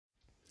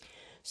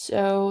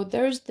So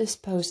there's this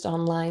post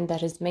online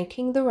that is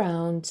making the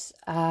rounds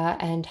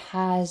and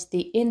has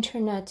the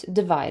internet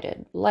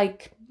divided,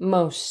 like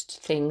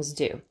most things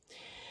do.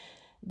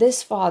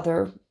 This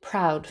father,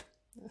 proud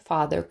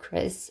father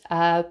Chris,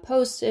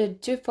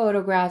 posted 2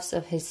 photographs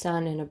of his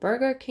son in a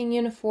Burger King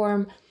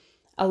uniform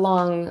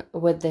along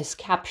with this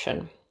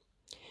caption.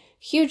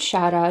 Huge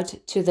shout out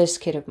to this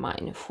kid of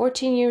mine,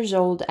 14 years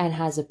old and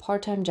has a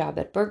part-time job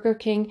at Burger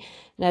King.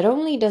 Not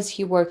only does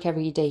he work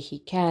every day he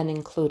can,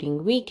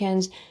 including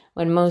weekends,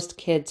 when most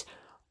kids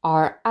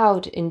are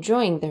out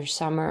enjoying their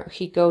summer,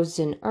 he goes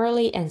in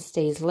early and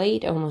stays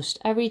late almost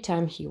every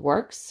time he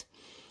works.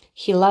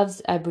 He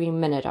loves every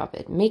minute of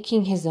it,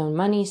 making his own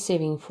money,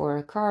 saving for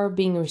a car,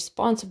 being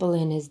responsible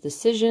in his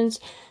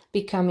decisions,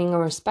 becoming a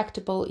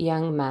respectable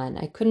young man.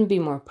 I couldn't be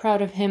more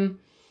proud of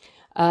him.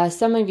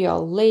 Some of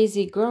y'all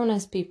lazy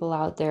grown-ass people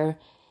out there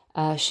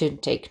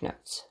should take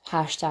notes.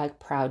 Hashtag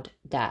proud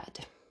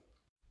dad.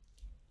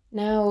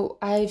 Now,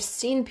 I've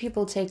seen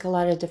people take a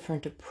lot of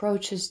different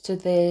approaches to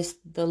this,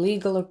 the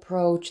legal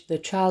approach, the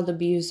child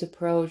abuse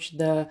approach,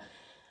 the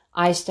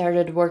I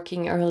started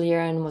working earlier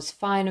and was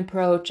fine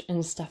approach,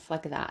 and stuff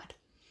like that.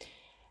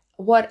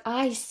 What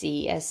I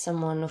see as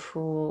someone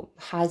who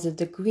has a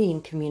degree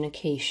in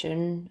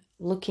communication,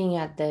 looking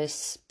at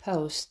this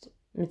post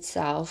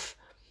itself,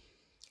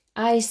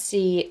 I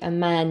see a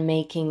man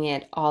making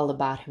it all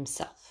about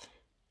himself.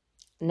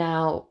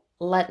 Now,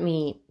 let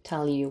me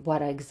tell you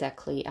what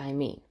exactly I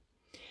mean.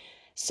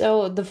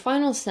 So, the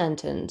final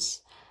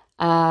sentence,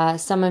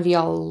 some of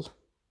y'all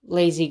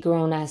lazy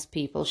grown-ass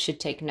people should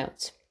take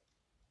notes.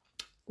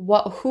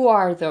 Who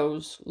are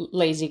those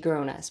lazy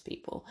grown-ass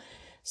people?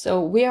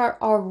 So, we are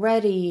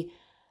already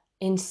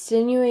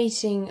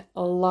insinuating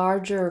a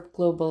larger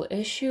global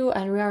issue,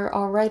 and we are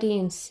already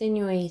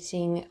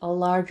insinuating a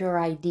larger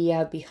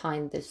idea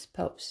behind this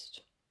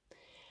post.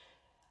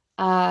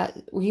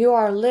 You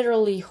are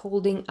literally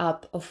holding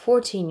up a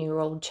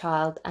 14-year-old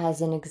child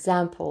as an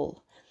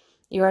example.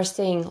 You are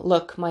saying,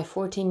 look, my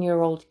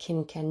 14-year-old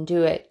can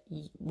do it.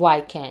 Why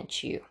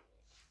can't you?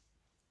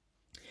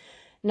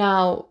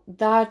 Now,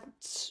 that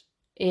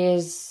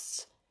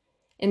is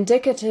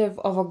indicative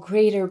of a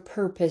greater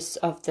purpose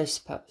of this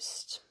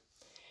post.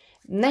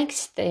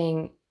 Next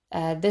thing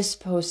this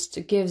post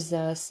gives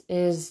us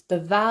is the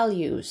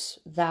values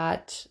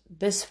that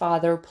this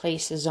father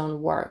places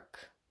on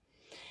work.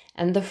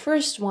 And the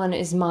first one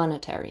is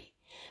monetary,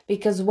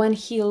 because when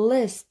he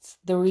lists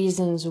the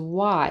reasons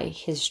why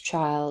his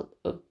child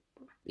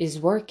is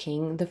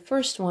working, the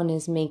first one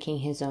is making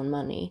his own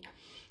money,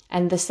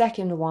 and the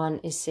second one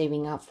is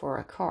saving up for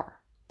a car.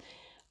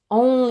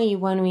 Only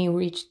when we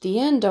reach the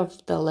end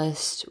of the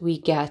list, we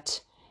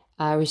get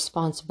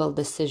responsible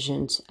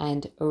decisions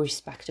and a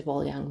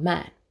respectable young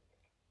man.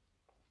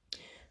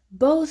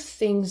 Both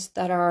things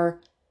that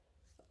are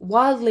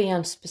wildly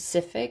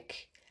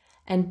unspecific,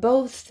 and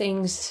both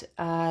things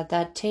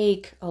that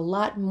take a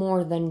lot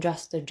more than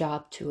just a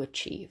job to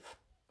achieve,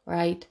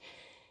 right?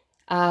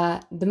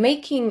 The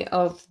making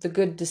of the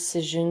good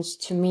decisions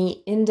to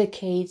me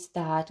indicates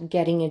that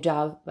getting a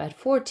job at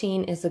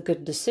 14 is a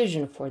good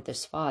decision for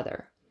this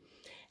father.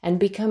 And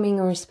becoming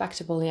a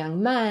respectable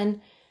young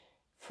man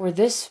for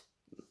this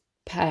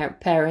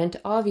parent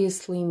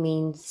obviously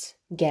means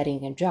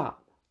getting a job.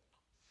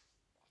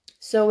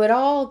 So it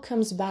all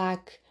comes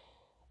back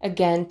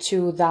again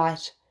to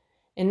that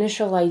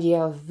initial idea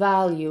of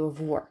value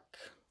of work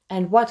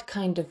and what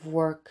kind of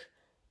work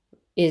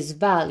is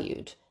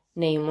valued,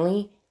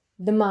 namely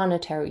the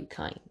monetary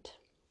kind.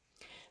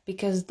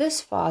 Because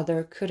this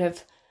father could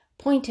have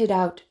pointed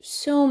out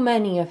so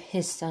many of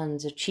his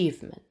son's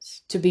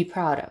achievements to be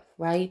proud of,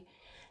 right?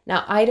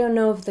 Now, I don't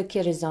know if the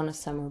kid is on a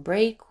summer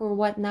break or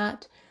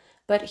whatnot,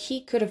 but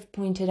he could have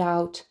pointed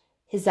out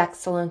his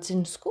excellence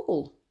in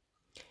school,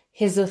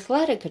 his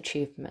athletic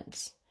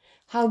achievements,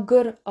 how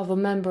good of a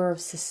member of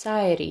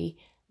society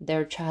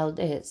their child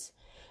is.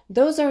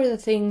 Those are the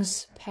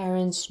things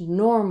parents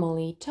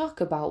normally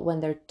talk about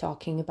when they're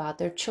talking about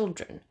their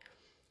children.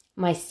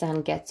 My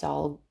son gets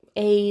all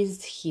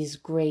A's, he's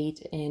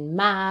great in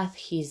math,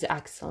 he's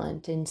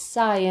excellent in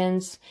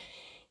science,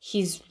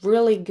 he's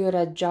really good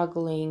at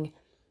juggling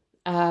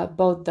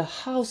both the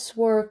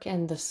housework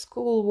and the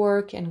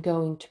schoolwork and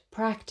going to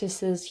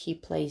practices. He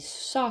plays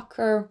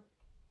soccer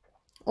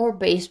or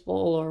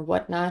baseball or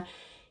whatnot.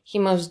 He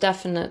most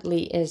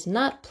definitely is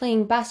not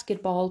playing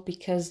basketball,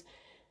 because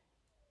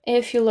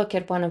if you look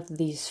at one of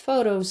these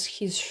photos,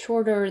 he's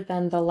shorter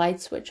than the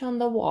light switch on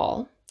the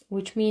wall,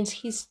 which means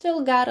he's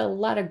still got a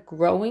lot of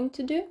growing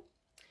to do.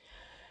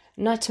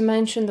 Not to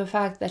mention the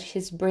fact that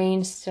his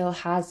brain still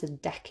has a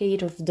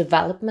decade of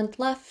development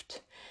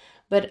left.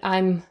 But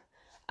I'm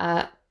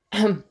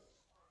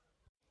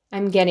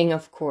getting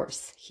off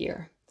course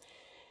here.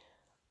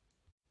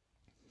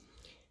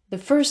 The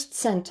first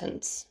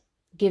sentence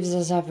gives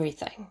us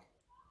everything.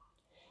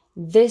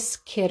 This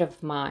kid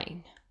of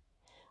mine,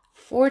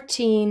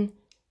 14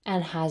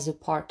 and has a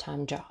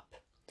part-time job.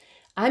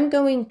 I'm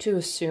going to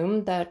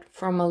assume that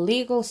from a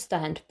legal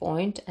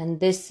standpoint, and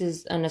this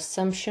is an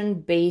assumption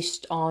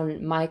based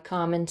on my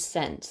common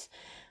sense,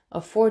 a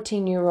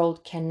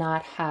 14-year-old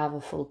cannot have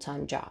a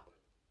full-time job.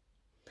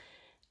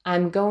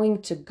 I'm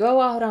going to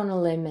go out on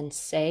a limb and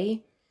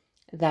say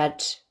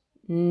that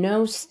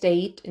no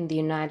state in the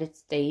United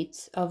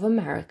States of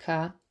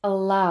America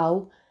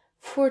allow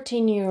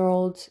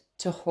 14-year-olds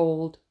to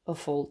hold a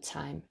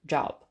full-time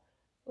job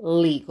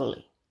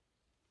legally.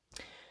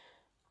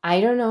 I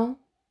don't know,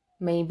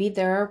 maybe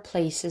there are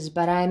places,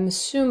 but I'm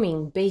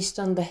assuming based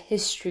on the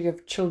history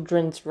of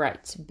children's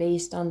rights,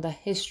 based on the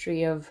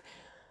history of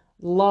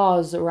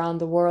laws around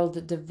the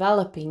world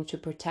developing to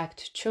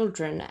protect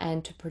children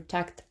and to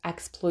protect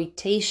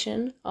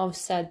exploitation of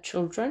said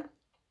children,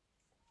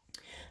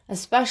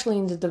 especially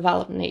in the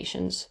developed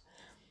nations,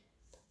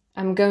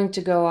 I'm going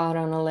to go out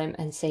on a limb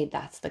and say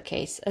that's the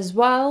case, as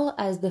well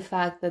as the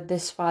fact that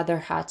this father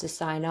had to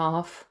sign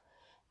off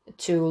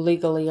to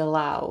legally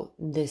allow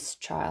this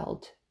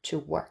child to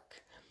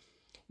work.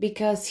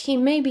 Because he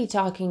may be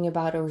talking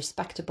about a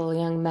respectable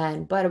young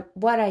man, but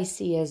what I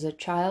see as a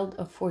child,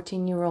 a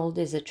 14-year-old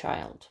is a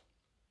child.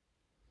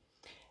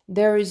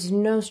 There is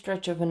no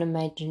stretch of an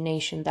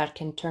imagination that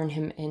can turn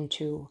him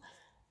into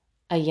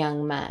a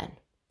young man.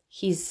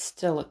 He's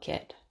still a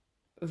kid,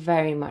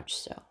 very much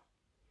so.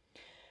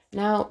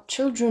 Now,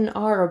 children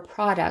are a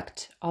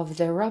product of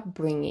their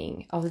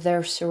upbringing, of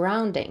their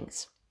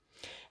surroundings.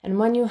 And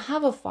when you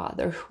have a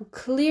father who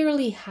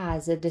clearly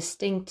has a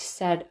distinct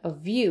set of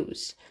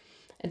views,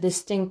 a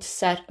distinct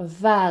set of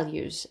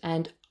values,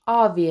 and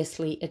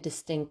obviously a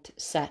distinct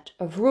set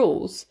of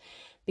rules,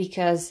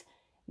 because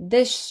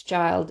this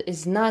child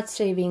is not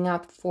saving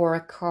up for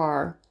a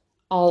car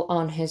all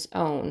on his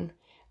own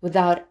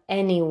without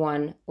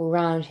anyone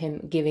around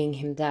him giving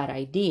him that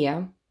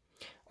idea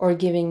or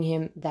giving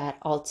him that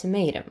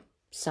ultimatum.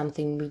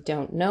 Something we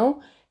don't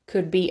know,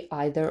 could be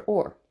either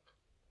or.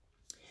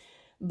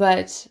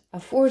 But a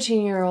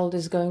 14-year-old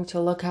is going to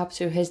look up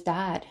to his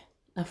dad.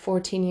 A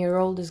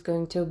 14-year-old is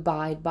going to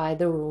abide by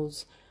the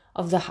rules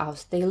of the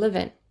house they live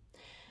in.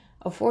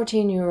 A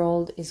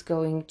 14-year-old is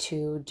going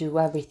to do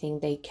everything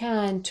they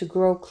can to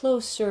grow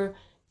closer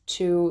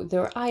to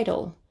their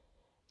idol,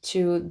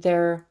 to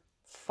their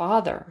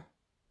father,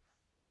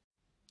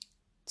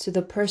 to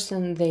the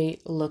person they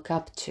look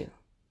up to.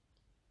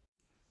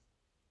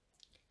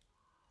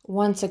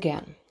 Once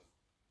again,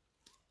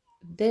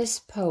 this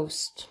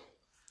post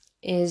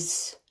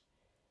is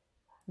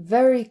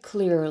very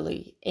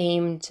clearly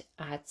aimed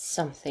at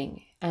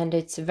something, and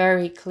it's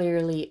very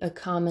clearly a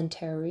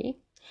commentary,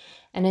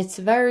 and it's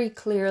very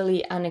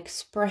clearly an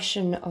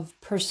expression of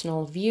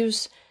personal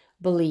views,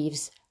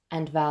 beliefs,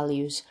 and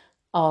values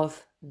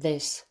of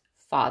this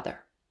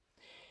father.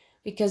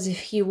 Because if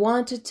he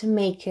wanted to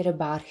make it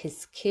about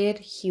his kid,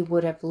 he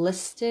would have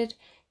listed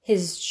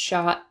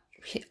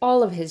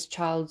all of his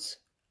child's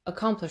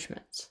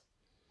accomplishments.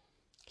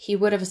 He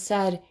would have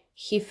said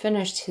he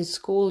finished his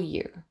school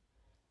year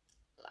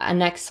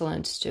an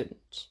excellent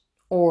student,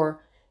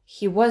 or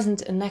he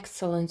wasn't an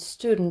excellent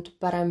student,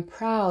 but I'm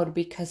proud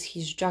because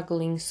he's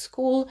juggling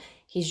school,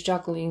 he's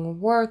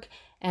juggling work,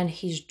 and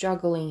he's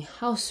juggling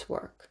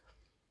housework.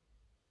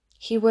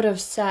 He would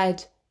have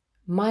said,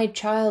 my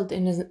child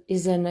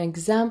is an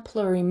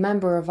exemplary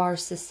member of our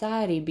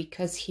society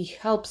because he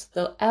helps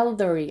the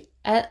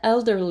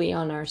elderly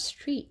on our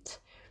street.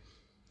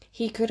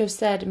 He could have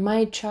said,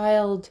 my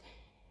child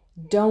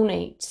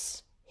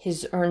donates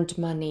his earned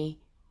money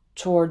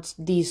towards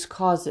these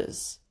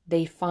causes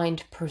they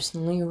find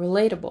personally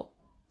relatable.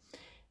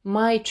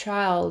 My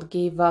child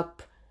gave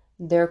up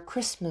their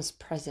Christmas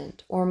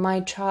present, or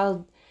my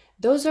child,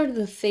 those are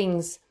the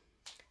things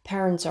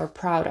parents are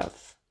proud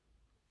of.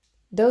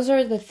 Those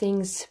are the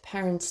things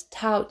parents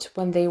tout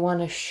when they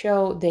want to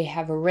show they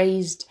have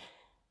raised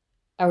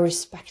a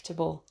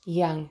respectable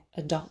young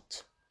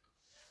adult.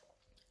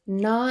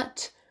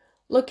 Not,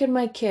 look at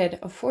my kid,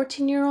 a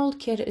 14-year-old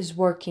kid is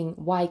working,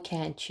 why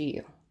can't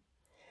you?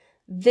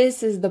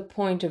 This is the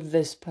point of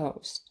this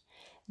post.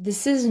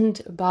 This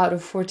isn't about a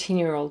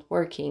 14-year-old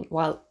working.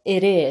 Well,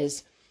 it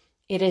is.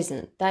 It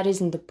isn't. That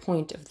isn't the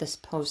point of this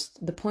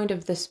post. The point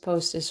of this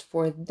post is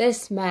for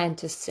this man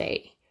to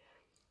say,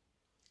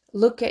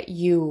 look at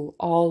you,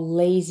 all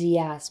lazy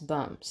ass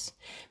bums.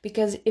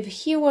 Because if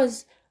he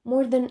was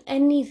more than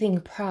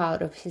anything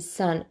proud of his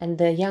son and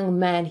the young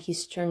man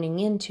he's turning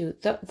into,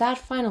 that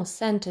final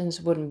sentence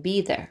wouldn't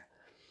be there.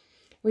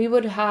 We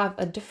would have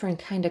a different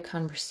kind of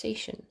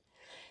conversation.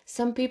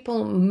 Some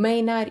people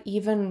may not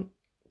even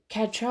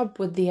catch up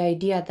with the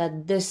idea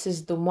that this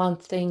is the one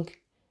thing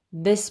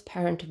this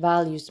parent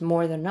values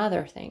more than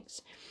other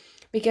things.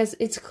 Because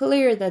it's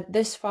clear that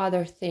this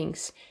father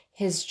thinks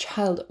his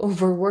child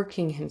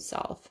overworking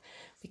himself.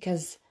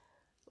 Because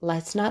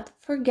let's not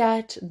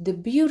forget the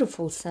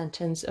beautiful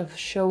sentence of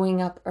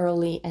showing up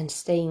early and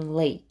staying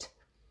late.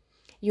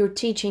 You're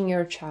teaching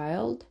your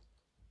child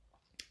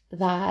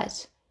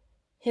that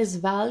his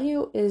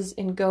value is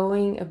in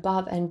going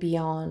above and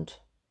beyond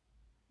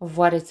of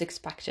what is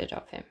expected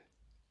of him.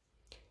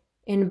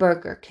 In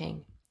Burger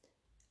King,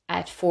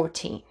 at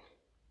 14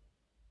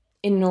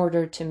 in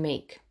order to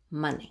make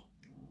money.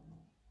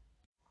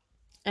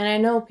 And I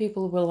know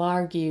people will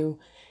argue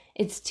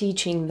it's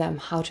teaching them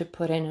how to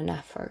put in an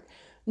effort.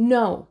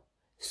 No,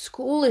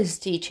 school is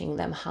teaching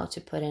them how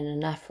to put in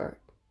an effort.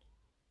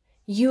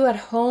 You at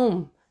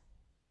home,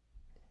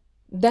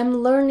 them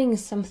learning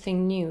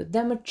something new,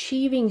 them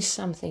achieving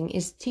something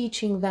is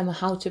teaching them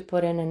how to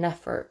put in an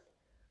effort.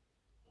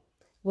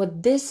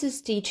 What this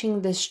is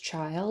teaching this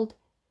child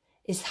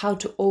is how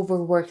to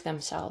overwork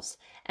themselves.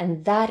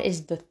 And that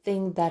is the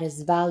thing that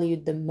is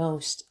valued the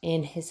most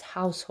in his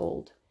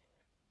household.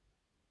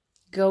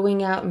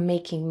 Going out and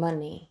making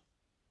money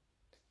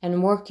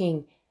and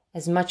working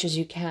as much as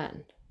you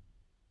can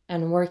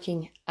and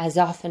working as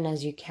often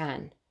as you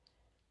can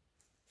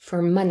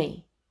for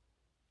money.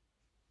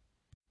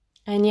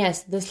 And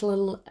yes, this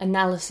little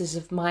analysis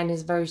of mine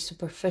is very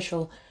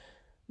superficial,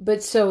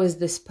 but so is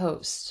this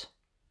post.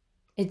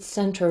 It's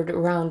centered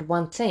around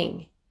one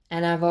thing,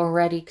 and I've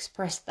already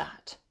expressed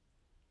that.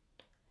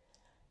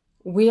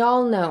 We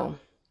all know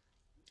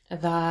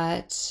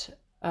that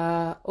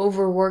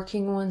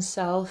overworking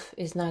oneself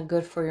is not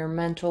good for your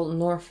mental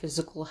nor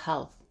physical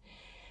health.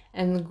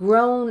 And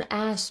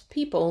grown-ass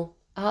people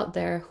out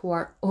there who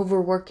are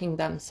overworking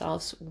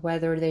themselves,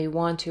 whether they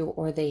want to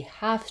or they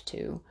have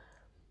to,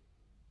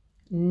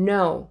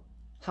 know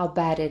how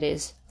bad it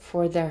is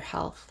for their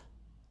health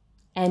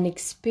and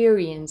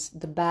experience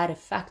the bad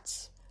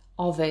effects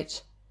of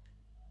it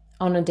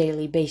on a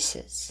daily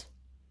basis.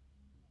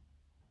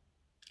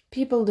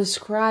 People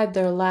describe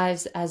their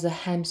lives as a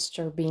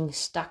hamster being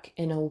stuck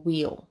in a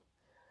wheel.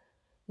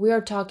 We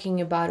are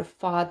talking about a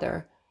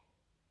father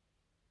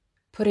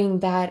putting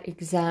that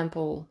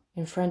example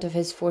in front of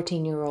his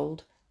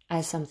 14-year-old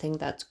as something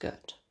that's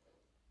good.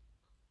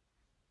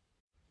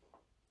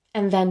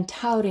 And then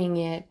touting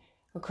it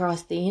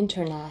across the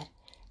internet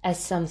as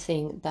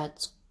something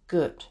that's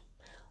good.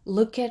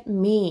 Look at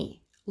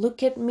me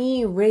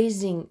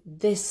raising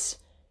this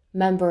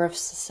member of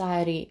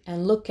society,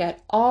 and look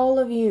at all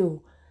of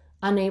you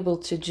unable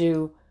to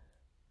do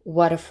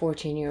what a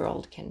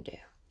 14-year-old can do.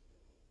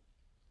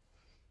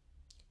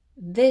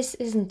 This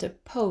isn't a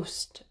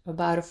post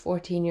about a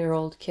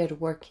 14-year-old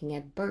kid working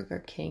at Burger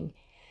King.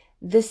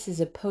 This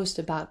is a post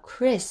about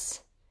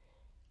Chris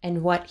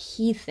and what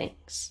he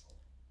thinks.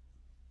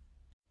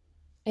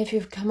 If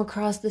you've come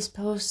across this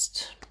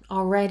post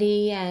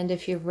already, and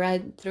if you've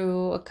read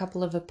through a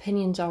couple of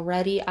opinions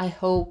already, I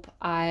hope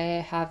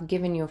I have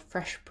given you a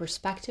fresh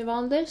perspective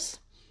on this.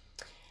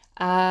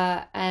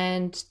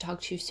 And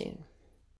talk to you soon.